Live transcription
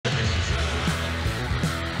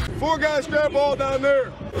4 guys grab ball down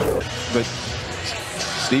there. But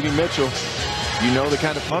Stevie Mitchell, you know the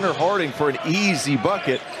kind of punter Harding for an easy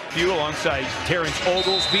bucket. Alongside Terrence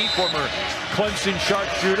Oglesby, former Clemson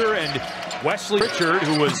sharpshooter, and Wesley Richard,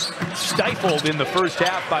 who was stifled in the first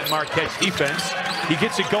half by Marquette's defense. He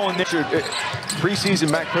gets it going there.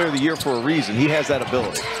 Preseason MAC Player of the Year for a reason. He has that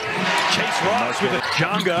ability. Chase Ross with a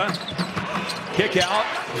Jonga. Kick out.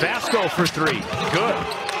 Baske for 3. Good.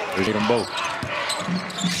 They hit them both.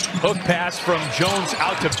 Hook pass from Jones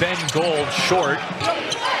out to Ben Gold. Short.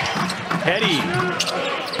 Heady.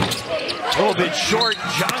 A little bit short.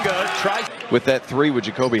 Jonga tries. With that 3 with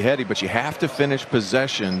Jacoby Heady, but you have to finish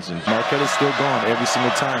possessions. And Marquette is still gone every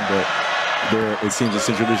single time, but it seems that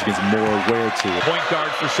Central Michigan's more aware to it. Point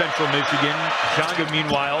guard for Central Michigan. Jonga,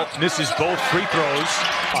 meanwhile, misses both free throws.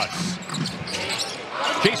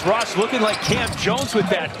 Chase Ross looking like Cam Jones with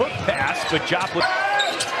that hook pass, but Joplin.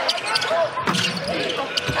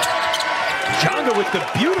 Jonga with the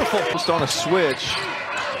beautiful. Just on a switch.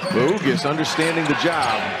 Bogus understanding the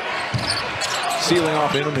job. Sealing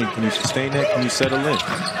off enemy. Can you sustain that? Can you settle in?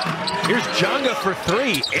 Here's Jonga for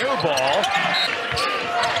 3. Air ball.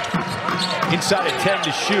 Inside of 10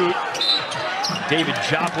 to shoot. David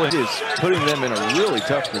Joplin is putting them in a really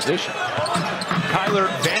tough position. Kyler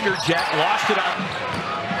Vanderjack lost it on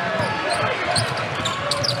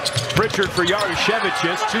Pritchard for Yaroshevich.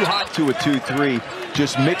 Too hot. To a 2-3.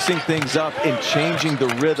 Just mixing things up and changing the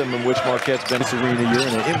rhythm in which Marquette's been. This arena, you're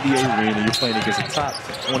in an NBA arena. You're playing against a top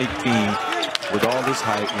 20 team with all this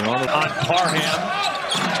height. On Parham.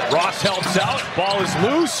 Ross helps out. Ball is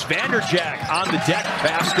loose. Vanderjack on the deck.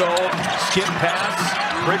 Baske, skip pass.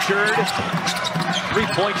 Pritchard.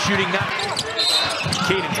 3-point shooting now.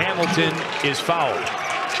 Caden Hamilton is fouled.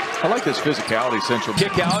 I like this physicality, Central.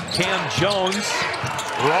 Kick out. Cam Jones.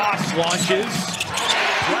 Ross launches.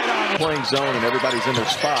 Right on. Playing zone and everybody's in their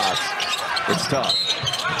spots. It's tough.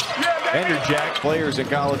 Vanderjack. Players in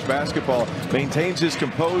college basketball maintains his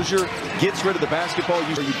composure, gets rid of the basketball.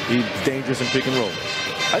 He's dangerous in pick and roll.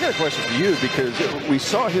 I got a question for you because we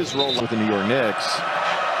saw his role with the New York Knicks.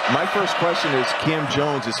 My first question is, Cam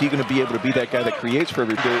Jones, is he going to be able to be that guy that creates for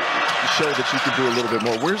everybody to show that you can do a little bit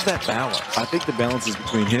more? Where's that balance? I think the balance is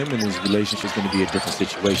between him and his relationship is going to be a different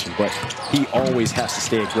situation, but he always has to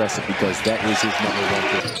stay aggressive because that is his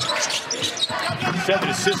 #1 thing. 7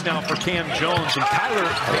 assists now for Cam Jones, and Kyler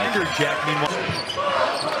Vanderjack, meanwhile.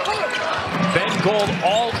 Ben Gold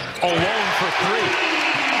all alone for 3.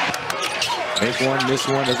 Make one, miss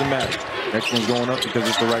one, doesn't matter. Next one's going up because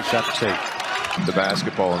it's the right shot to take. The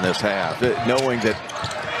basketball in this half, knowing that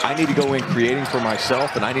I need to go in creating for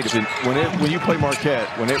myself, and I need to, when you play Marquette,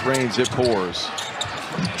 when it rains, it pours.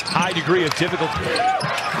 High degree of difficulty.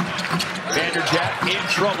 Vanderjack in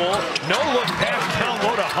trouble. No look pass down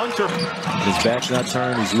low to Hunter. His back's not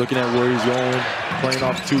turned. He's looking at where he's going, playing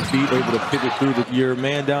off 2 feet, able to pivot through your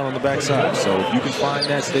man down on the backside. So if you can find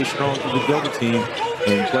that, stay strong for the double team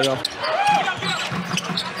and play off.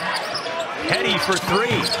 Heady for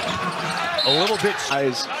 3. A little bit.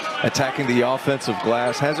 Guys attacking the offensive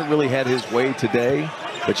glass. Hasn't really had his way today,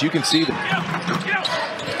 but you can see that.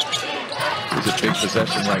 It's a big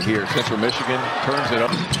possession right here. Central Michigan turns it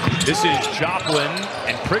up. This is Joplin,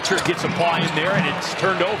 and Pritchard gets a paw in there, and it's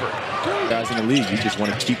turned over. Guys in the league, you just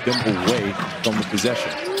want to keep them away from the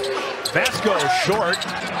possession. Baske short.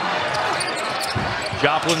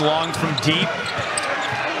 Joplin long from deep.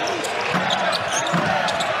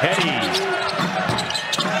 Heady.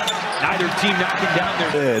 Neither team knocking down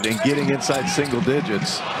their head and getting inside single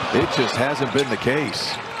digits. It just hasn't been the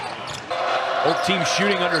case. Both teams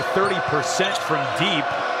shooting under 30% from deep.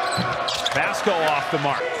 Baske off the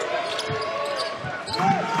mark.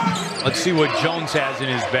 Let's see what Jones has in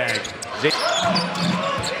his bag.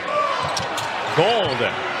 Gold.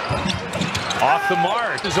 Off the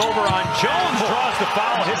mark. Is over on Jones. Draws the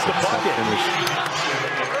foul. Hits the bucket.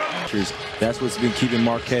 That's what's been keeping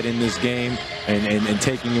Marquette in this game and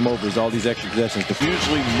taking him over is all these extra possessions.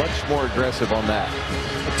 Usually much more aggressive on that.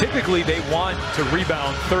 Typically, they want to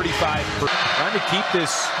rebound 35%. Trying to keep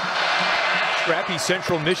this scrappy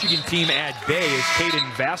Central Michigan team at bay is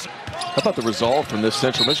Caden Baske. How about the resolve from this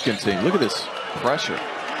Central Michigan team? Look at this pressure.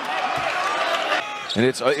 And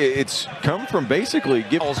it's come from basically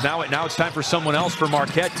now it's time for someone else for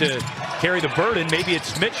Marquette to carry the burden. Maybe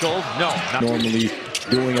it's Mitchell. No, not normally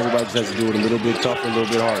doing. Everybody just has to do it a little bit tougher, a little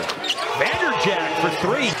bit harder. Vanderjack for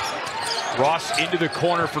 3. Ross into the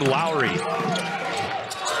corner for Lowry.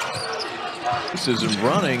 This is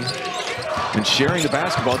running and sharing the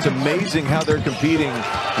basketball. It's amazing how they're competing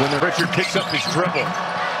when Richard picks up his dribble.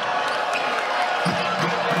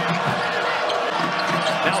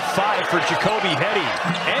 Now 5 for Jacoby Hetty.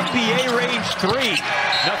 NBA range 3.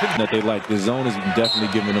 Nothing that they like. The zone is definitely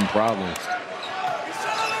giving them problems.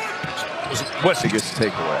 What's the biggest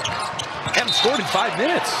takeaway? Haven't scored in 5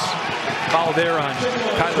 minutes. Foul there on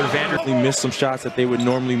Kyler Vanderbilt. They missed some shots that they would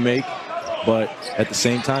normally make, but at the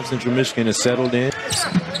same time, Central Michigan has settled in.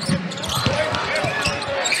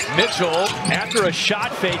 Mitchell, after a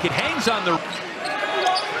shot fake, it hangs on the...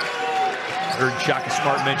 Heard Shaka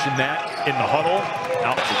Smart mention that in the huddle.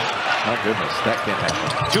 Now, my goodness, that can't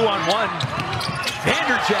happen. 2-on-1.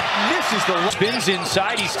 Vanderjack misses the spins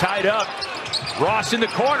inside. He's tied up. Ross in the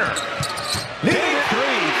corner. Big 3.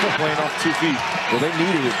 Playing off 2 feet. Well, they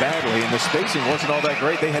needed it badly, and the spacing wasn't all that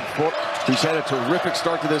great. They had four, who's had a terrific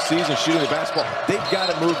start to this season shooting the basketball. They've got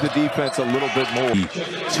to move the defense a little bit more.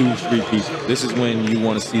 2-3 people. This is when you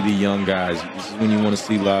want to see the young guys. This is when you want to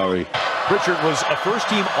see Lowry. Pritchard was a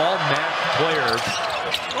first-team All-MAC player.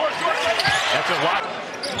 That's a lot.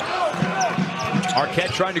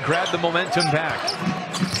 Marquette trying to grab the momentum back.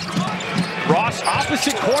 Ross,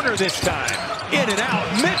 opposite corner this time. In and out.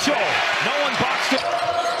 Mitchell. No one boxed it.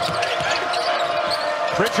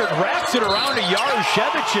 Pritchard wraps it around to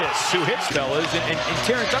Yaroshevicius, who hits fellas. And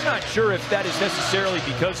Terrence, I'm not sure if that is necessarily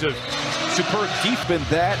because of superb defense. Been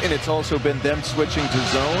that, and it's also been them switching to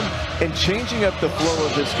zone and changing up the flow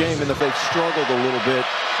of this game, and that they've struggled a little bit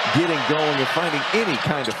getting going and finding any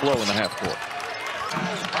kind of flow in the half court.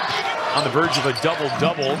 On the verge of a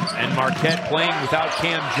double-double, and Marquette playing without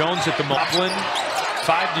Cam Jones at the Mufflin.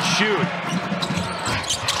 5 to shoot.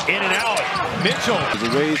 In and out. Mitchell.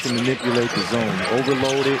 There's a way to manipulate the zone.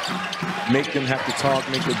 Overload it. Make them have to talk.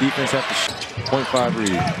 Make the defense have to shoot. 0.5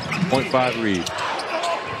 read. 0.5 read.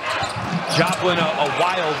 Joplin a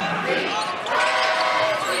wild.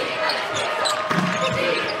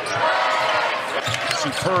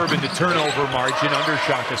 Superb in the turnover margin under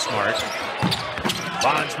Shaka Smart.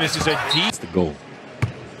 Bonds misses a deep. That's the goal.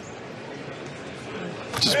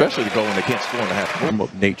 Especially the goal when they can't score in the half court.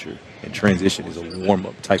 Warm-up nature and transition is a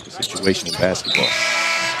warm-up type of situation in basketball.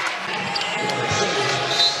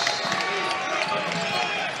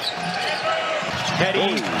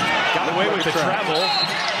 Hetty got away with the travel,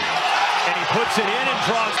 and he puts it in and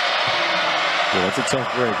draws. Yeah, that's a tough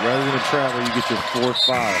break. Rather than a travel, you get your 4th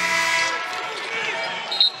foul.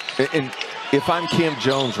 And if I'm Cam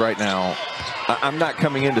Jones right now, I'm not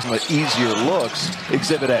coming into some easier looks.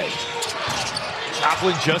 Exhibit A.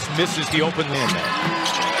 Joplin just misses the open man.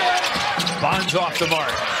 Bonds off the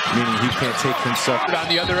mark. Meaning he can't take himself. On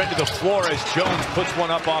the other end of the floor as Jones puts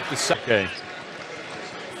one up off the side. Okay.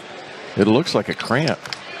 It looks like a cramp.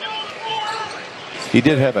 He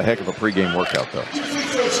did have a heck of a pregame workout, though.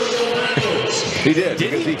 He did.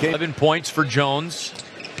 He 11 points for Jones.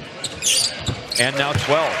 And now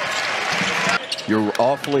 12. You're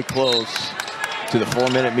awfully close to the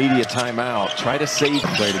 4-minute media timeout. Try to save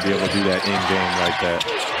play to be able to do that in game like that.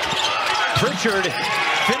 Pritchard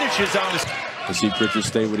finishes on his. To see Pritchard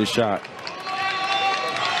stay with his shot.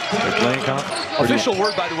 They're playing comp. Official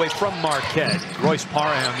word, by the way, from Marquette. Royce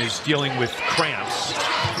Parham is dealing with cramps.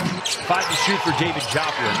 5 to shoot for David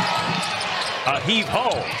Joplin.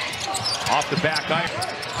 Heave-ho. Off the back iron.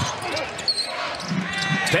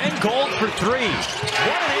 Ben Gold for 3. What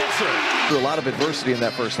an answer. Through a lot of adversity in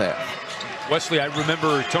that first half. Wesley, I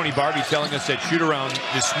remember Tony Barbie telling us at shoot-around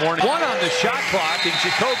this morning. 1 on the shot clock, and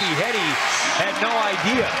Jacoby Hetty had no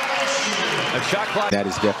idea. A shot clock. That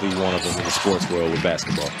is definitely one of them in the sports world with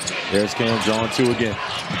basketball. There's Cam John 2 again.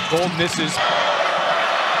 Gold misses.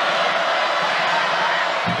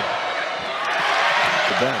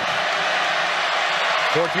 The bench.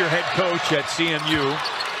 4th-year head coach at CMU.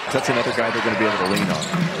 That's another guy they're going to be able to lean on.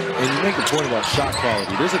 And you make a point about shot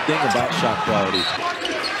quality. There's a thing about shot quality.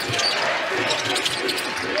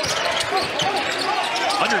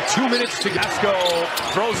 Under 2 minutes to Baske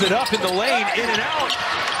throws it up in the lane, in and out.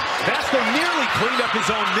 Baske nearly cleaned up his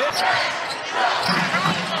own miss.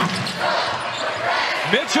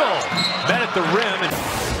 Mitchell met at the rim.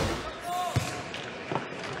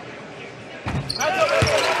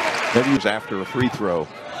 Maybe he was after a free throw.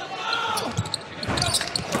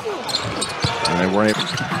 And they weren't able.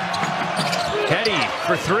 Hetty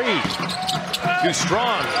for 3. Too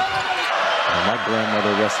strong. My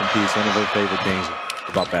grandmother, rest in peace, one of her favorite things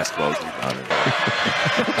about basketball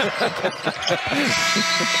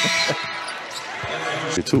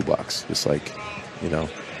is your toolbox. It's like, you know,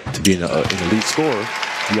 to be an elite scorer,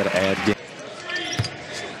 you got to add game.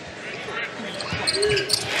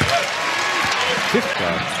 5th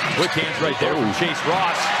guy. Quick hands right there from Chase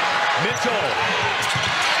Ross. Mitchell.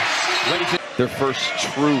 Their first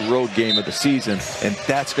true road game of the season, and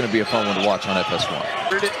that's going to be a fun one to watch on FS1.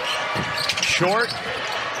 Short.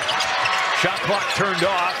 Shot clock turned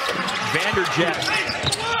off. Vanderjack.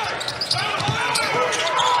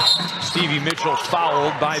 Stevie Mitchell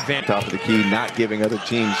fouled by Van. Top of the key, not giving other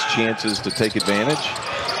teams chances to take advantage.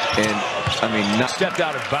 And, I mean, not stepped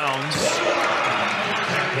out of bounds.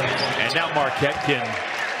 And now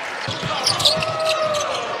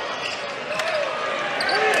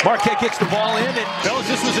Marquette gets the ball in. And fellas,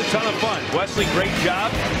 this was a ton of fun. Wesley, great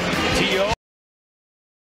job. T.O.